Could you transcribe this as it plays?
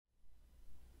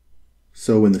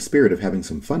So in the spirit of having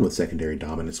some fun with secondary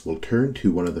dominants, we'll turn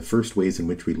to one of the first ways in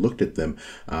which we looked at them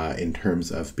in terms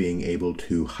of being able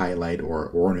to highlight or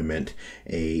ornament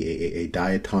a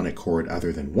diatonic chord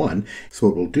other than one. So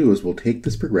what we'll do is we'll take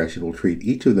this progression, we'll treat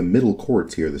each of the middle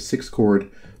chords here, the 6 chord,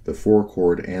 the 4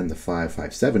 chord, and the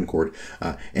 5-5-7 chord,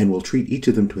 and we'll treat each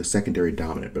of them to a secondary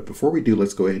dominant. But before we do,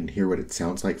 let's go ahead and hear what it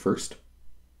sounds like first.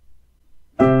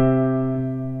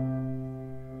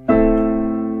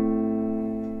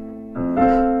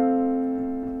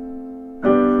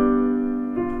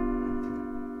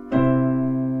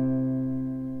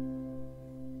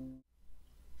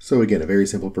 So again, a very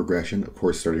simple progression, of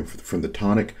course, starting from the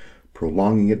tonic,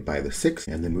 prolonging it by the 6,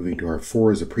 and then moving to our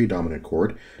 4 as a predominant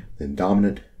chord, then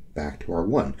dominant, back to our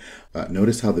 1.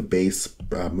 Notice how the bass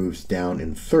moves down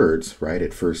in thirds, right,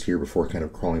 at first here before kind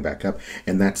of crawling back up,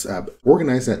 and that's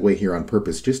organized that way here on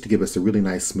purpose just to give us a really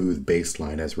nice smooth bass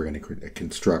line as we're going to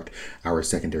construct our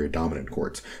secondary dominant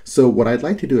chords. So what I'd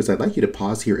like to do is I'd like you to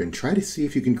pause here and try to see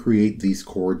if you can create these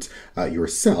chords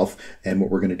yourself, and what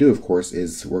we're going to do, of course,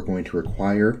 is we're going to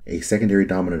require a secondary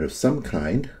dominant of some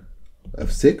kind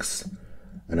of 6,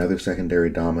 another secondary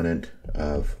dominant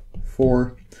of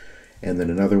 4, and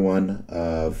then another one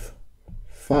of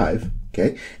 5,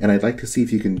 okay? And I'd like to see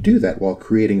if you can do that while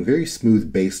creating very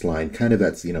smooth bass line, kind of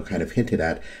that's, kind of hinted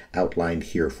at, outlined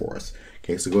here for us.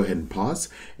 Okay, so go ahead and pause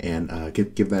and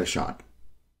give that a shot.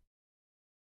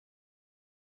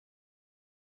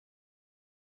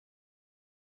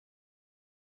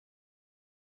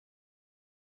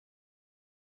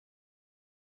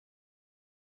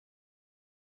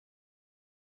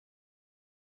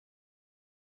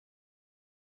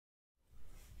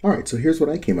 All right, so here's what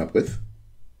I came up with.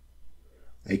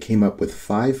 I came up with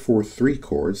 5-4-3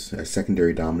 chords as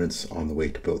secondary dominants on the way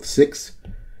to both 6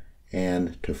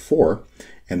 and to 4,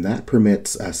 and that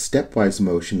permits a stepwise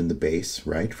motion in the bass,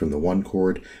 right, from the 1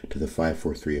 chord to the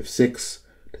 5-4-3 of 6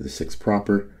 to the 6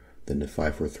 proper, then the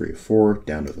 5-4-3 of 4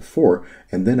 down to the 4,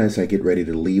 and then as I get ready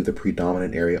to leave the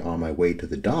predominant area on my way to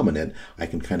the dominant, I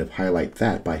can kind of highlight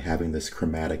that by having this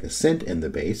chromatic ascent in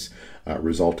the bass,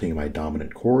 resulting in my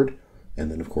dominant chord, and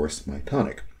then of course my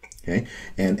tonic. Okay,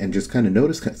 and just kind of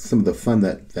notice some of the fun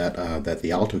that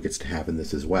the alto gets to have in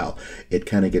this as well. It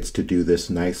kind of gets to do this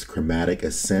nice chromatic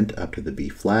ascent up to the B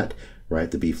flat,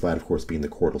 right? The B flat, of course, being the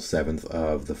chordal 7th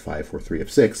of the 5-4-3 of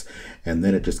 6, and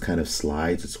then it just kind of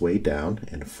slides its way down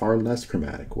in a far less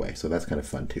chromatic way. So that's kind of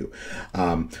fun too.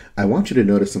 I want you to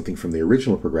notice something from the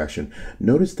original progression.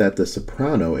 Notice that the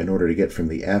soprano, in order to get from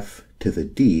the F to the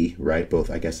D, right, both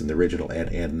I guess in the original and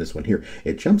in this one here,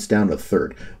 it jumps down a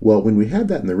third. Well, when we had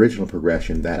that in the original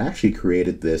progression, that actually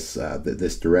created this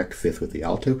this direct fifth with the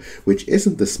alto, which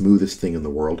isn't the smoothest thing in the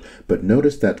world, but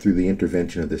notice that through the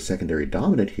intervention of the secondary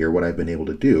dominant here, what I've been able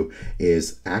to do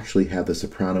is actually have the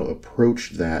soprano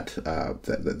approach that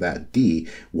that D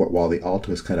while the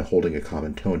alto is kind of holding a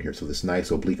common tone here. So this nice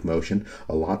oblique motion,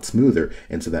 a lot smoother,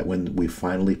 and so that when we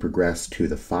finally progress to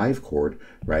the 5 chord,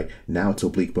 right, now it's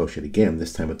oblique motion again,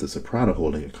 this time with the soprano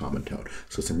holding a common tone.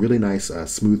 So some really nice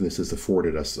smoothness is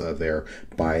afforded us there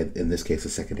by, in this case, a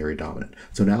secondary dominant.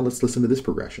 So now let's listen to this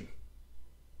progression.